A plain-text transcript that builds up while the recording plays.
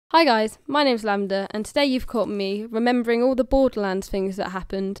Hi guys, my name's Lambda, and today you've caught me remembering all the Borderlands things that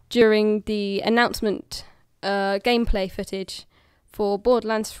happened during the announcement gameplay footage for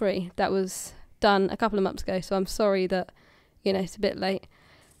Borderlands 3 that was done a couple of months ago, so I'm sorry that, it's a bit late.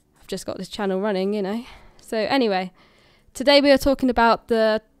 I've just got this channel running. So anyway, today we are talking about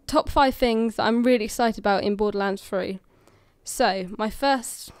the top 5 things that I'm really excited about in Borderlands 3. So, my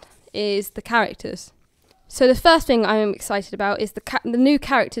first is the characters. So the first thing I'm excited about is the new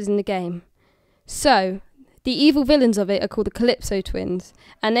characters in the game. So, the evil villains of it are called the Calypso Twins,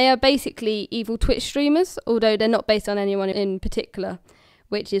 and they are basically evil Twitch streamers, although they're not based on anyone in particular,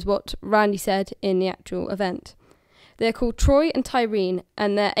 which is what Randy said in the actual event. They're called Troy and Tyrene,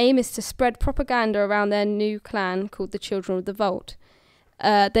 and their aim is to spread propaganda around their new clan called the Children of the Vault.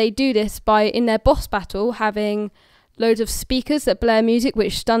 They do this by, in their boss battle, having loads of speakers that blare music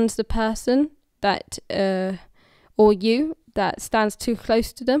which stuns the person that that stands too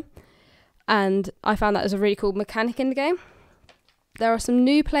close to them, and I found that as a really cool mechanic in the game. There are some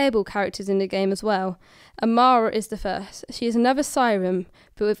new playable characters in the game as well. Amara is the first. She is another Siren,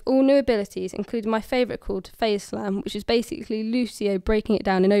 but with all new abilities, including my favourite called Phase Slam, which is basically Lucio breaking it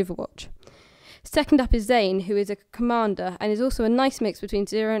down in Overwatch. Second up is Zane, who is a commander and is also a nice mix between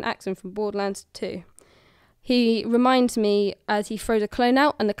Zero and Axon from Borderlands 2. He reminds me as he throws a clone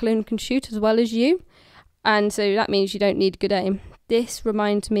out, and the clone can shoot as well as you, and so that means you don't need good aim. This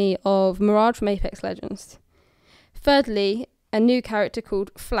reminds me of Mirage from Apex Legends. Thirdly, a new character called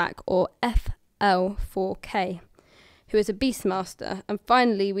Flak, or FL4K, who is a Beastmaster. And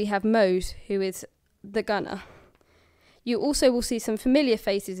finally, we have Mose, who is the Gunner. You also will see some familiar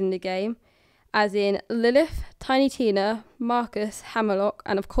faces in the game, as in Lilith, Tiny Tina, Marcus, Hammerlock,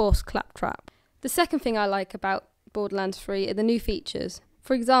 and of course Claptrap. The second thing I like about Borderlands 3 are the new features.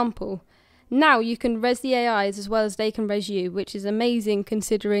 For example, now you can res the AIs as well as they can res you, which is amazing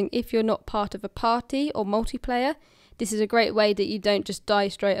considering if you're not part of a party or multiplayer, this is a great way that you don't just die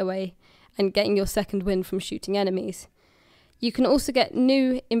straight away and getting your second win from shooting enemies. You can also get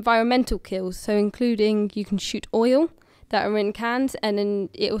new environmental kills, so including you can shoot oil that are in cans and then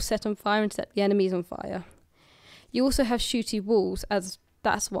it will set on fire and set the enemies on fire. You also have shooty walls, as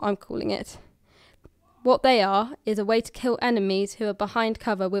that's what I'm calling it. What they are is a way to kill enemies who are behind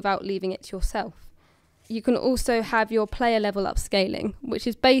cover without leaving it yourself. You can also have your player level upscaling, which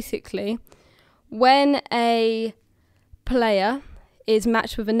is basically when a player is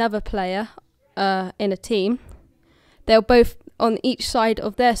matched with another player in a team, they'll both, on each side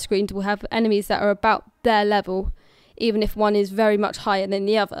of their screens, will have enemies that are about their level, even if one is very much higher than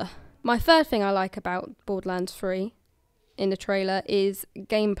the other. My third thing I like about Borderlands 3 in the trailer is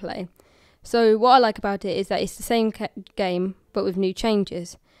gameplay. So what I like about it is that it's the same game, but with new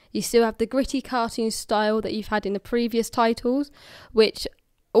changes. You still have the gritty cartoon style that you've had in the previous titles, which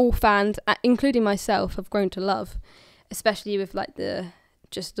all fans, including myself, have grown to love, especially with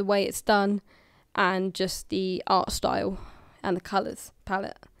just the way it's done and just the art style and the colours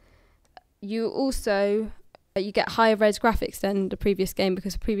palette. You also you get higher res graphics than the previous game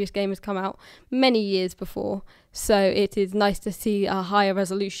because the previous game has come out many years before, so it is nice to see a higher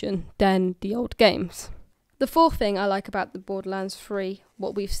resolution than the old games. The fourth thing I like about the Borderlands 3,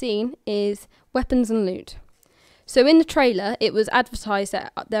 what we've seen, is weapons and loot. So in the trailer, it was advertised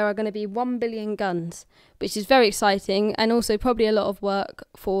that there are going to be 1 billion guns, which is very exciting and also probably a lot of work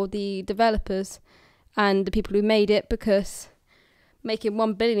for the developers and the people who made it, because making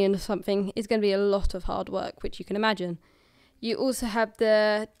 1 billion of something is going to be a lot of hard work, which you can imagine. You also have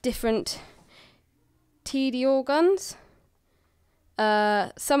the different TDR guns.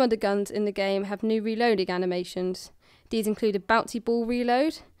 Some of the guns in the game have new reloading animations. These include a bouncy ball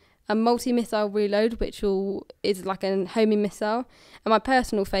reload, a multi-missile reload, which is like a homing missile, and my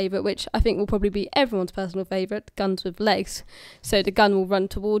personal favourite, which I think will probably be everyone's personal favourite, guns with legs. So the gun will run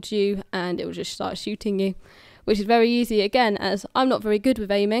towards you and it will just start shooting you, which is very easy again, as I'm not very good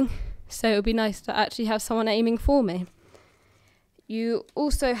with aiming, so it would be nice to actually have someone aiming for me. You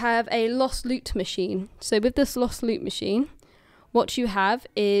also have a lost loot machine. So with this lost loot machine, what you have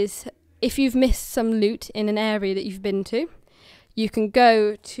is, if you've missed some loot in an area that you've been to, you can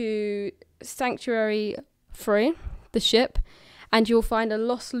go to Sanctuary 3, the ship, and you'll find a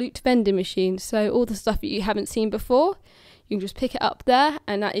lost loot vending machine. So all the stuff that you haven't seen before, you can just pick it up there,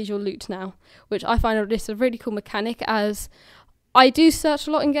 and that is your loot now, which I find this a really cool mechanic, as I do search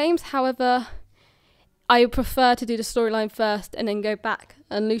a lot in games. However, I prefer to do the storyline first and then go back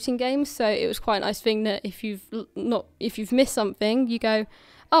and loot in games. So it was quite a nice thing that if you've missed something, you go,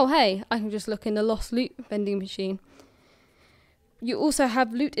 oh hey, I can just look in the lost loot vending machine. you also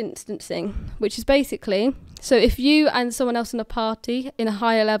have loot instancing, which is basically, so if you and someone else in a party in a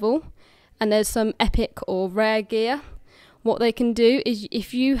higher level and there's some epic or rare gear, what they can do is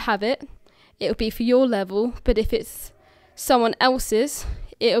if you have it, it'll be for your level, but if it's someone else's,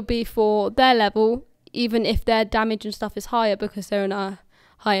 it'll be for their level, even if their damage and stuff is higher because they're in a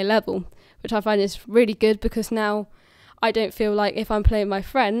higher level, which I find is really good because now I don't feel like if I'm playing with my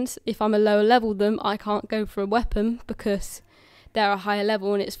friends, if I'm a lower level than them, I can't go for a weapon because they're a higher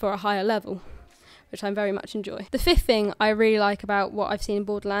level and it's for a higher level, which I very much enjoy. The fifth thing I really like about what I've seen in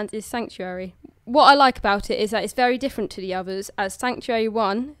Borderlands is Sanctuary. What I like about it is that it's very different to the others, as Sanctuary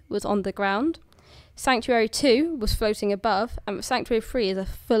 1 was on the ground, Sanctuary 2 was floating above, and Sanctuary 3 is a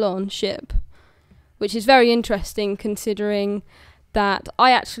full-on ship, which is very interesting considering that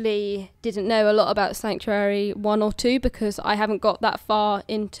I actually didn't know a lot about Sanctuary 1 or 2 because I haven't got that far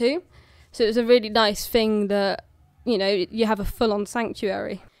into. So it was a really nice thing that, you know, you have a full-on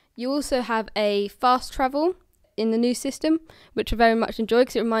Sanctuary. You also have a fast travel in the new system, which I very much enjoy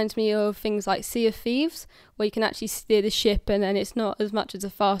because it reminds me of things like Sea of Thieves, where you can actually steer the ship and then it's not as much as a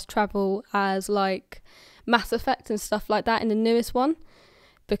fast travel as like Mass Effect and stuff like that in the newest one,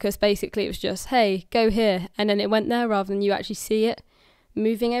 because basically it was just, hey, go here, and then it went there rather than you actually see it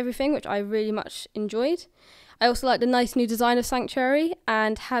moving everything, which I really much enjoyed. I also like the nice new design of Sanctuary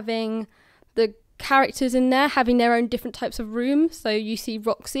and having the characters in there having their own different types of rooms. So you see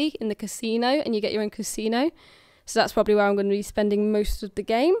Roxy in the casino and you get your own casino, so that's probably where I'm going to be spending most of the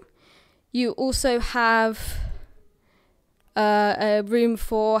game. You also have a room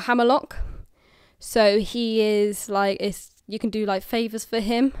for Hammerlock, so he is like, you can do like favours for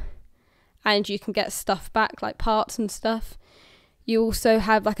him and you can get stuff back like parts and stuff. You also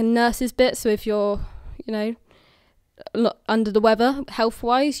have like a nurse's bit, so if you're, you know, under the weather health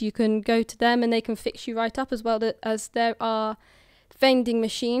wise, you can go to them and they can fix you right up, as well as there are vending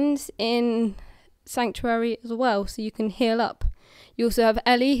machines in Sanctuary as well, so you can heal up. You also have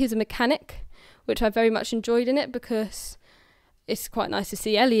Ellie, who's a mechanic, which I very much enjoyed in it because it's quite nice to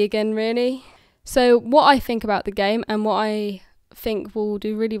see Ellie again, really. So what I think about the game and what I think will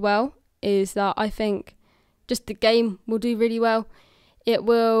do really well is that I think just the game will do really well.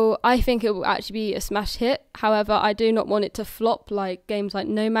 I think it will actually be a smash hit. However, I do not want it to flop like games like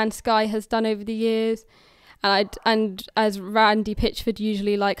No Man's Sky has done over the years. And as Randy Pitchford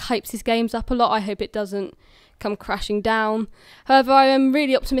usually like hypes his games up a lot, I hope it doesn't come crashing down. However, I am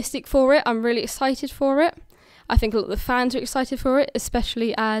really optimistic for it. I'm really excited for it. I think a lot of the fans are excited for it,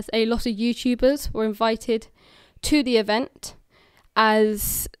 especially as a lot of YouTubers were invited to the event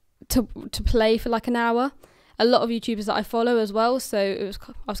as to play for like an hour. A lot of YouTubers that I follow as well, so I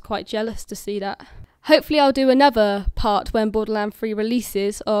was quite jealous to see that. Hopefully I'll do another part when Borderlands 3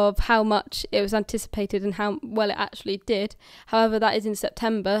 releases of how much it was anticipated and how well it actually did. However, that is in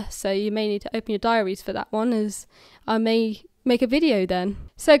September, so you may need to open your diaries for that one, as I may make a video then.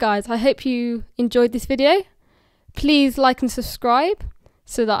 So guys, I hope you enjoyed this video. Please like and subscribe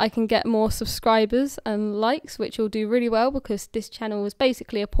so that I can get more subscribers and likes, which will do really well because this channel is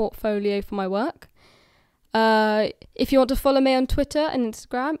basically a portfolio for my work. If you want to follow me on Twitter and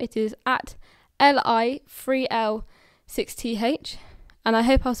Instagram, it is at li3l6th, and I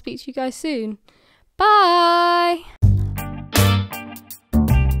hope I'll speak to you guys soon. Bye!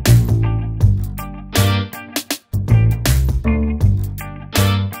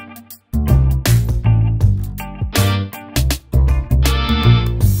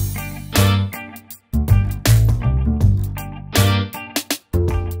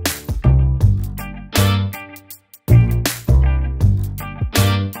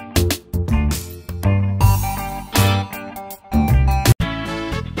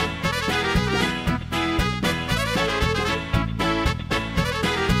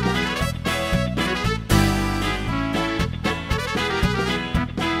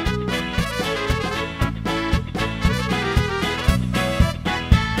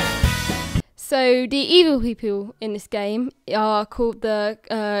 So the evil people in this game are called the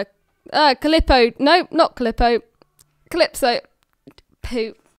Calippo. No, not Calippo. Calypso.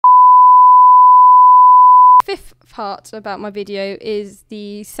 Poop. Fifth part about my video is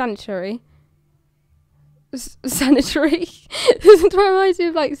the sanitary. Sanitary? Doesn't remind me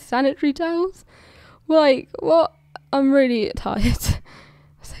of like sanitary towels? Like, what? I'm really tired. I'm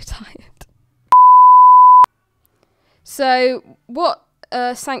so tired. So, what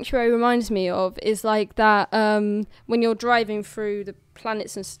Sanctuary reminds me of is like that when you're driving through the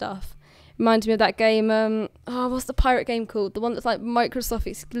planets and stuff. Reminds me of that game, what's the pirate game called? The one that's like Microsoft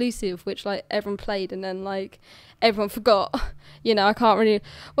exclusive, which like everyone played and then like everyone forgot. You know, I can't really,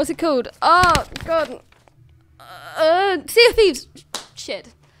 what's it called? Oh god, Sea of Thieves. Shit.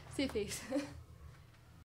 Sea of Thieves.